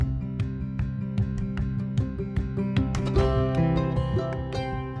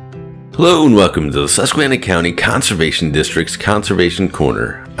Hello and welcome to the Susquehanna County Conservation District's Conservation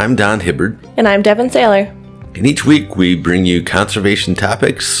Corner. I'm Don Hibbard. And I'm Devin Saylor. And each week we bring you conservation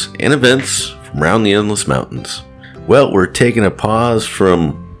topics and events from around the Endless Mountains. Well, we're taking a pause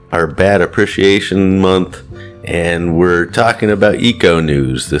from our Bat Appreciation Month and we're talking about eco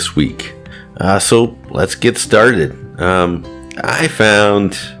news this week. So let's get started. I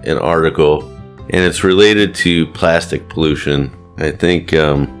found an article and it's related to plastic pollution. I think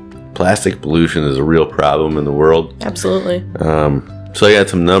plastic pollution is a real problem in the world. Absolutely. So I got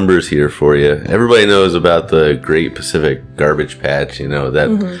some numbers here for you. Everybody knows about the Great Pacific Garbage Patch. You know,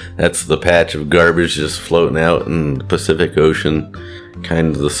 that's the patch of garbage just floating out in the Pacific Ocean, kind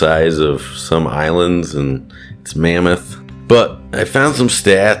of the size of some islands, and it's mammoth. But I found some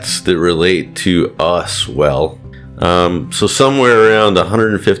stats that relate to us well. So somewhere around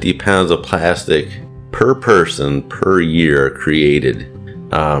 150 pounds of plastic per person per year are created.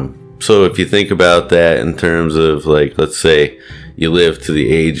 So if you think about that in terms of, like, let's say you live to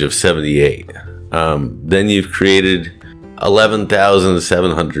the age of 78, then you've created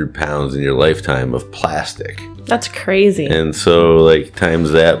 11,700 pounds in your lifetime of plastic. That's crazy. And so, like,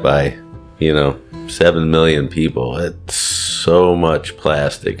 times that by, 7 million people. It's so much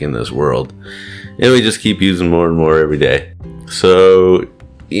plastic in this world. And we just keep using more and more every day. So,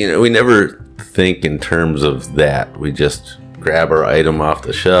 we never think in terms of that. We just grab our item off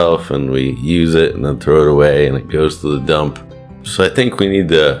the shelf and we use it and then throw it away and it goes to the dump. So I think we need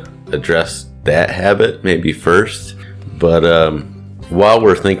to address that habit maybe first. But while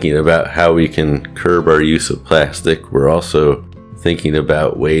we're thinking about how we can curb our use of plastic, we're also thinking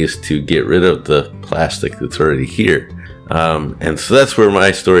about ways to get rid of the plastic that's already here. And so that's where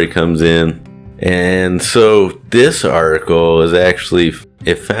my story comes in. And so this article is actually,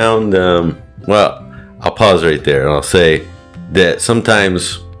 it found, I'll pause right there and I'll say that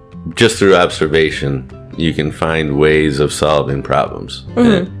sometimes just through observation, you can find ways of solving problems.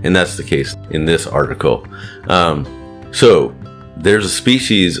 And that's the case in this article. So there's a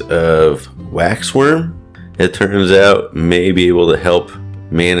species of waxworm that turns out may be able to help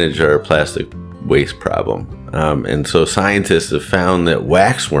manage our plastic waste problem. And so scientists have found that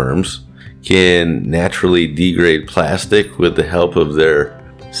waxworms can naturally degrade plastic with the help of their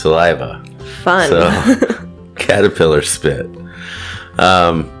saliva. Fun. So, caterpillar spit.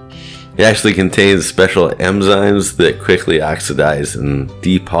 It actually contains special enzymes that quickly oxidize and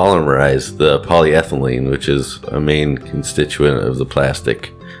depolymerize the polyethylene, which is a main constituent of the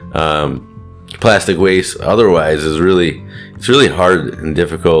plastic. Plastic waste otherwise is really hard and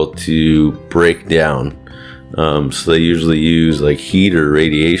difficult to break down. So they usually use like heat or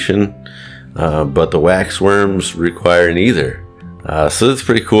radiation, but the waxworms require neither. So that's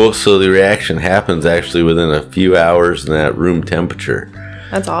pretty cool. So the reaction happens actually within a few hours in that room temperature.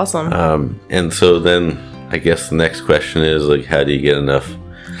 That's awesome. And so then I guess the next question is, like, how do you get enough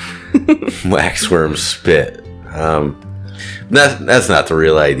waxworm spit? That's not the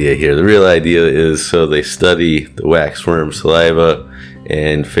real idea here. The real idea is so they study the waxworm saliva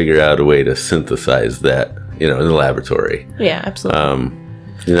and figure out a way to synthesize that, in the laboratory. Yeah, absolutely.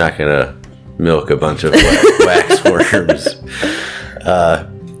 You're not going to milk a bunch of waxworms.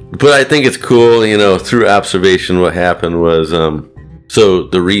 But I think it's cool, through observation what happened was, so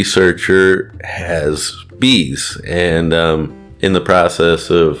the researcher has bees, and in the process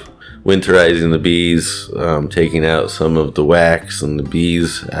of winterizing the bees, taking out some of the wax and the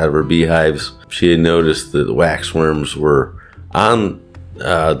bees out of her beehives, she had noticed that the waxworms were on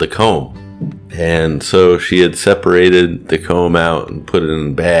the comb. And so she had separated the comb out and put it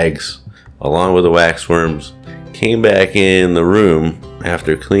in bags along with the waxworms, came back in the room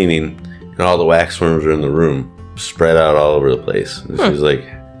after cleaning, and all the waxworms are in the room, spread out all over the place. And she's like,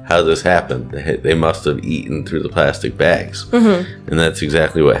 how did this happen? They must have eaten through the plastic bags. And that's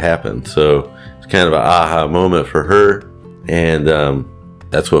exactly what happened. So it's kind of an aha moment for her. And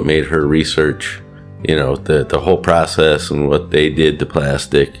that's what made her research, the whole process and what they did to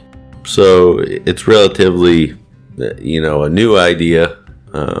plastic. So it's relatively, a new idea.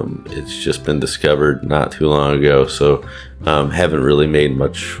 It's just been discovered not too long ago. So haven't really made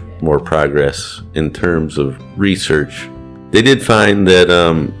much more progress in terms of research. They did find that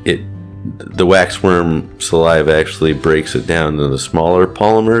the waxworm saliva actually breaks it down into smaller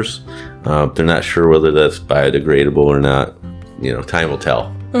polymers. They're not sure whether that's biodegradable or not. Time will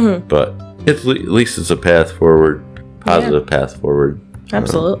tell. But at least it's a path forward, positive path forward.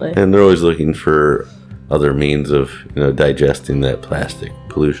 Absolutely. And they're always looking for other means of digesting that plastic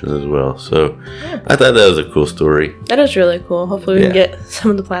pollution as well. So I thought that was a cool story. That is really cool. Hopefully we can get some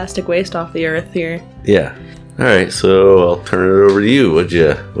of the plastic waste off the earth here. Yeah. All right, so I'll turn it over to you.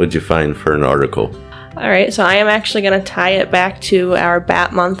 What'd you find for an article? All right, so I am actually going to tie it back to our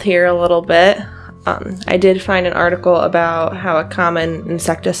bat month here a little bit. I did find an article about how a common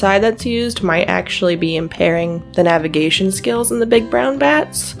insecticide that's used might actually be impairing the navigation skills in the big brown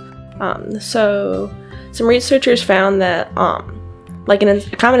bats. So some researchers found that like a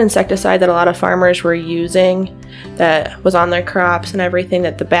common insecticide that a lot of farmers were using that was on their crops and everything,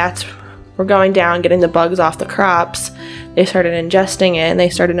 that the bats were going down, getting the bugs off the crops. They started ingesting it and they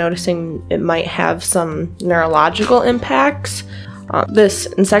started noticing it might have some neurological impacts. This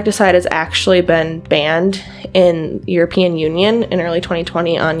insecticide has actually been banned in European Union in early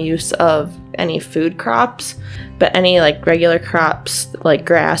 2020 on use of any food crops, but any like regular crops like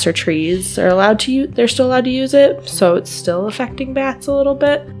grass or trees are allowed to use. They're still allowed to use it, so it's still affecting bats a little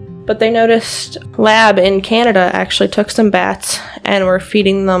bit. But they noticed lab in Canada actually took some bats and were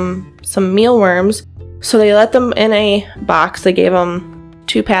feeding them some mealworms. So they let them in a box. They gave them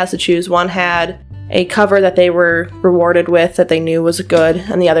 2 paths to choose. One had a cover that they were rewarded with that they knew was good,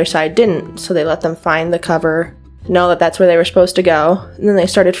 and the other side didn't. So they let them find the cover, know that that's where they were supposed to go, and then they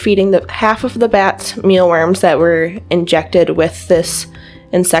started feeding half of the bats mealworms that were injected with this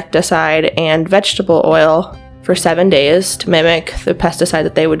insecticide and vegetable oil for 7 days to mimic the pesticide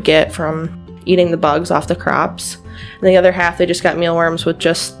that they would get from eating the bugs off the crops. And the other half, they just got mealworms with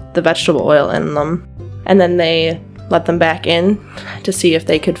just the vegetable oil in them. And then they let them back in to see if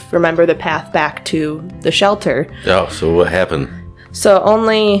they could remember the path back to the shelter. Oh, so what happened? So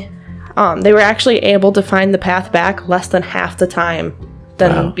only they were actually able to find the path back less than half the time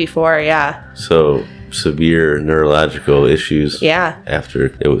than before. Yeah. So severe neurological issues. Yeah. After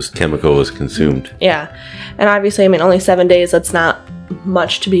chemical was consumed. Yeah, and obviously, I mean, only 7 days. That's not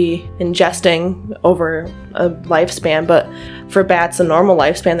much to be ingesting over a lifespan. But for bats, a normal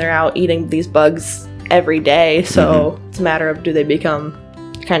lifespan, they're out eating these bugs every day, so it's a matter of, do they become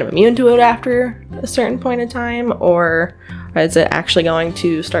kind of immune to it after a certain point in time, or is it actually going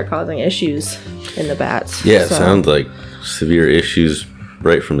to start causing issues in the bats? Yeah, it sounds like severe issues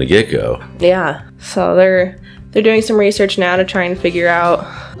right from the get-go. Yeah, so they're doing some research now to try and figure out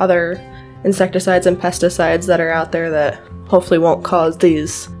other insecticides and pesticides that are out there that hopefully won't cause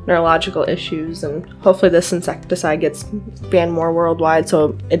these neurological issues, and hopefully this insecticide gets banned more worldwide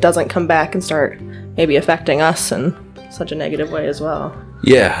so it doesn't come back and start maybe affecting us in such a negative way as well.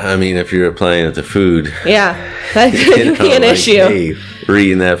 Yeah, I mean, if you're applying it to food, yeah, that could be an issue. Hey, we're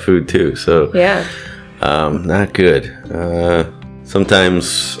eating that food too, so yeah, not good.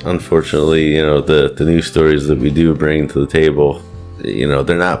 Sometimes, unfortunately, the news stories that we do bring to the table,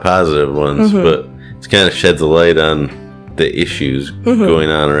 they're not positive ones, but it kind of sheds a light on the issues going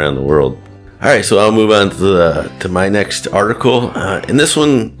on around the world. All right, so I'll move on to my next article, and this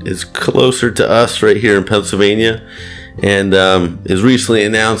one is closer to us right here in Pennsylvania, and is recently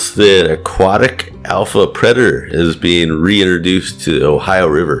announced that aquatic alpha predator is being reintroduced to the Ohio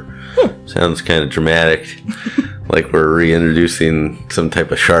River. Sounds kind of dramatic, like we're reintroducing some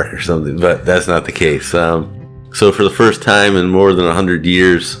type of shark or something, but that's not the case. So for the first time in more than 100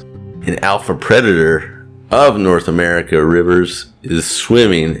 years, an alpha predator of North America rivers is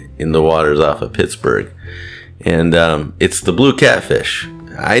swimming in the waters off of Pittsburgh. And it's the blue catfish.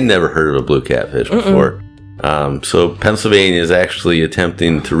 I never heard of a blue catfish before. So Pennsylvania is actually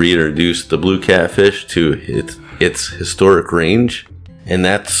attempting to reintroduce the blue catfish to its historic range, and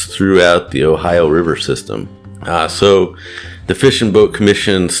that's throughout the Ohio River system. So the Fish and Boat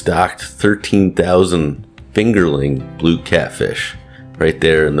Commission stocked 13,000 fingerling blue catfish right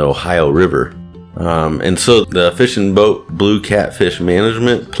there in the Ohio River. And so the Fish and Boat Blue Catfish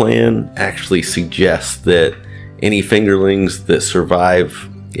Management Plan actually suggests that any fingerlings that survive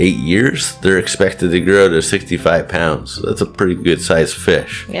 8 years, they're expected to grow to 65 pounds. So that's a pretty good sized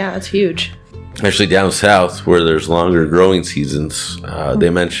fish. Yeah, it's huge. Actually, down south, where there's longer growing seasons, they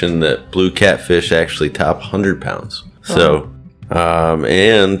mentioned that blue catfish actually top 100 pounds. Wow. So,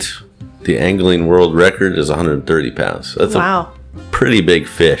 and the angling world record is 130 pounds. So that's a pretty big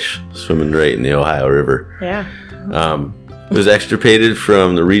fish swimming right in the Ohio River. Yeah. It was extirpated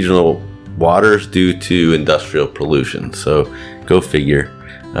from the regional waters due to industrial pollution. So, go figure.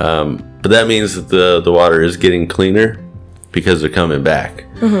 But that means that the water is getting cleaner because they're coming back.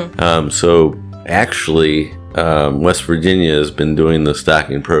 So actually, West Virginia has been doing the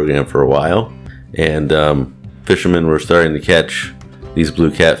stocking program for a while, and fishermen were starting to catch these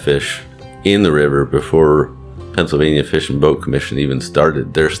blue catfish in the river before Pennsylvania Fish and Boat Commission even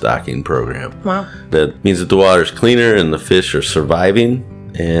started their stocking program. Wow. That means that the water is cleaner and the fish are surviving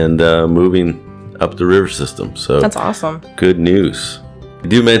and moving up the river system. So that's awesome. Good news. I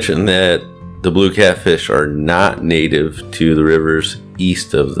do mention that the blue catfish are not native to the rivers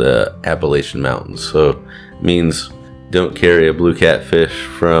east of the Appalachian Mountains. So it means don't carry a blue catfish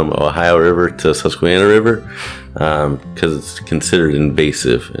from Ohio River to Susquehanna River because it's considered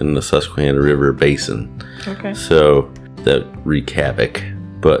invasive in the Susquehanna River Basin. Okay. So that wreak havoc.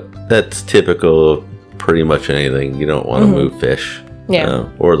 But that's typical of pretty much anything. You don't want to move fish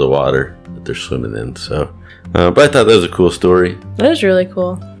or the water that they're swimming in. So, but I thought that was a cool story. That is really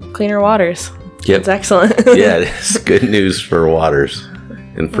cool. Cleaner waters. Yep. It's excellent. Yeah, it is good news for waters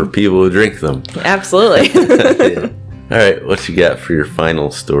and for people who drink them. Absolutely. Yeah. All right, what you got for your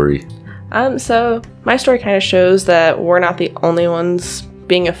final story? So my story kind of shows that we're not the only ones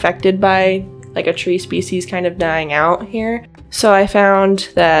being affected by like a tree species kind of dying out here. So I found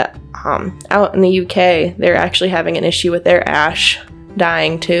that out in the UK, they're actually having an issue with their ash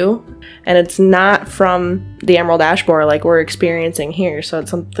dying too. And it's not from the emerald ash borer like we're experiencing here. So it's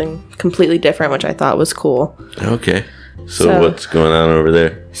something completely different, which I thought was cool. Okay. So what's going on over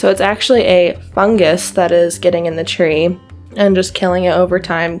there? So it's actually a fungus that is getting in the tree and just killing it over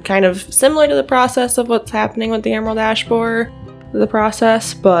time. Kind of similar to the process of what's happening with the emerald ash borer, the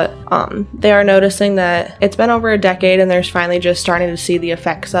process. But they are noticing that it's been over a decade and they're finally just starting to see the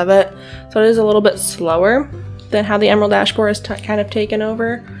effects of it. So it is a little bit slower than how the emerald ash borer is kind of taken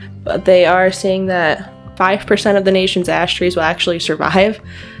over. But they are seeing that 5% of the nation's ash trees will actually survive.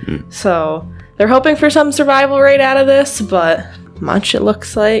 So they're hoping for some survival rate out of this, but much it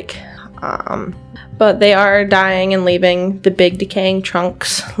looks like. But they are dying and leaving the big decaying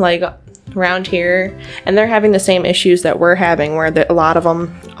trunks like around here. And they're having the same issues that we're having, where a lot of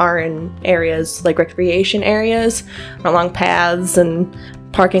them are in areas like recreation areas, along paths and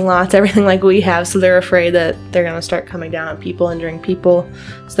parking lots, everything like we have. So they're afraid that they're going to start coming down on people, injuring people.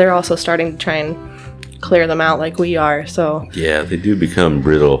 So they're also starting to try and clear them out like we are. So yeah, they do become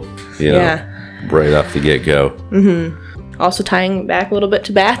brittle, you know, right off the get-go. Also tying back a little bit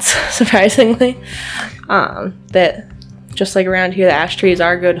to bats, surprisingly, that just like around here, the ash trees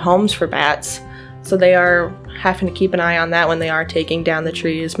are good homes for bats. So they are having to keep an eye on that when they are taking down the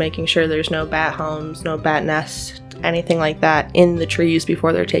trees, making sure there's no bat homes, no bat nests, anything like that in the trees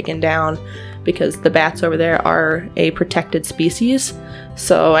before they're taken down, because the bats over there are a protected species.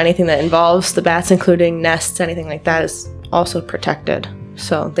 So anything that involves the bats, including nests, anything like that, is also protected.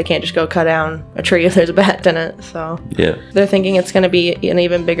 So they can't just go cut down a tree if there's a bat in it. So yeah, they're thinking it's going to be an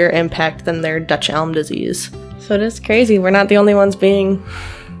even bigger impact than their Dutch elm disease. So it is crazy. We're not the only ones being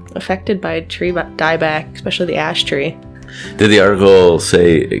affected by tree dieback, especially the ash tree. Did the article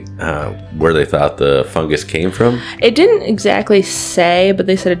say where they thought the fungus came from? It didn't exactly say, but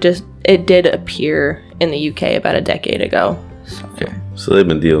they said it did appear in the UK about a decade ago. So. Okay, so they've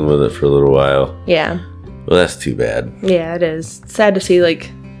been dealing with it for a little while. Yeah. Well, that's too bad. Yeah, it is. It's sad to see,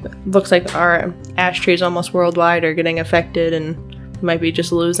 like, looks like our ash trees almost worldwide are getting affected and we might be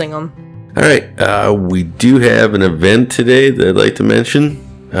just losing them. All right, we do have an event today that I'd like to mention.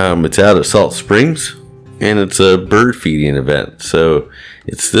 It's out at Salt Springs, and it's a bird feeding event. So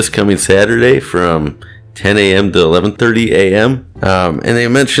it's this coming Saturday from 10 a.m. to 11:30 a.m. And they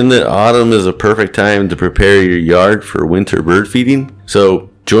mentioned that autumn is a perfect time to prepare your yard for winter bird feeding. So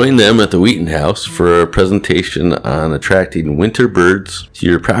join them at the Wheaton House for a presentation on attracting winter birds to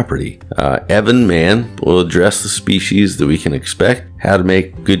your property. Evan Mann will address the species that we can expect, how to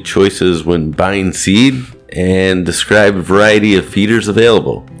make good choices when buying seed, and describe a variety of feeders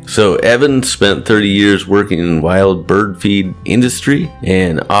available. So Evan spent 30 years working in wild bird feed industry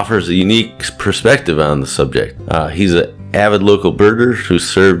and offers a unique perspective on the subject. He's an avid local birder who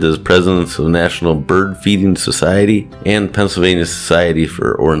served as president of the National Bird Feeding Society and Pennsylvania Society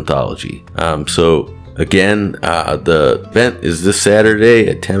for Ornithology. So again, the event is this Saturday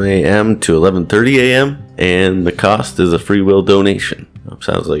at 10 a.m. to 11:30 a.m. and the cost is a free will donation.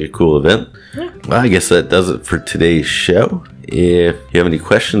 Sounds like a cool event. Yeah. Well, I guess that does it for today's show. If you have any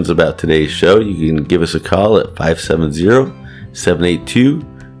questions about today's show, you can give us a call at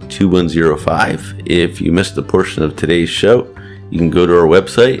 570-782-2105. If you missed a portion of today's show, you can go to our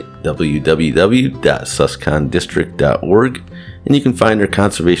website, www.suscondistrict.org, and you can find our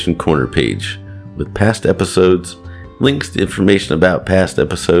Conservation Corner page with past episodes, links to information about past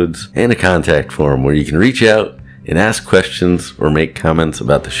episodes, and a contact form where you can reach out and ask questions or make comments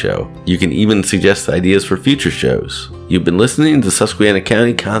about the show. You can even suggest ideas for future shows. You've been listening to Susquehanna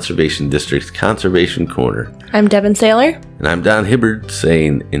County Conservation District's Conservation Corner. I'm Devin Saylor. And I'm Don Hibbard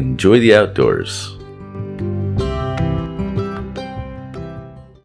saying enjoy the outdoors.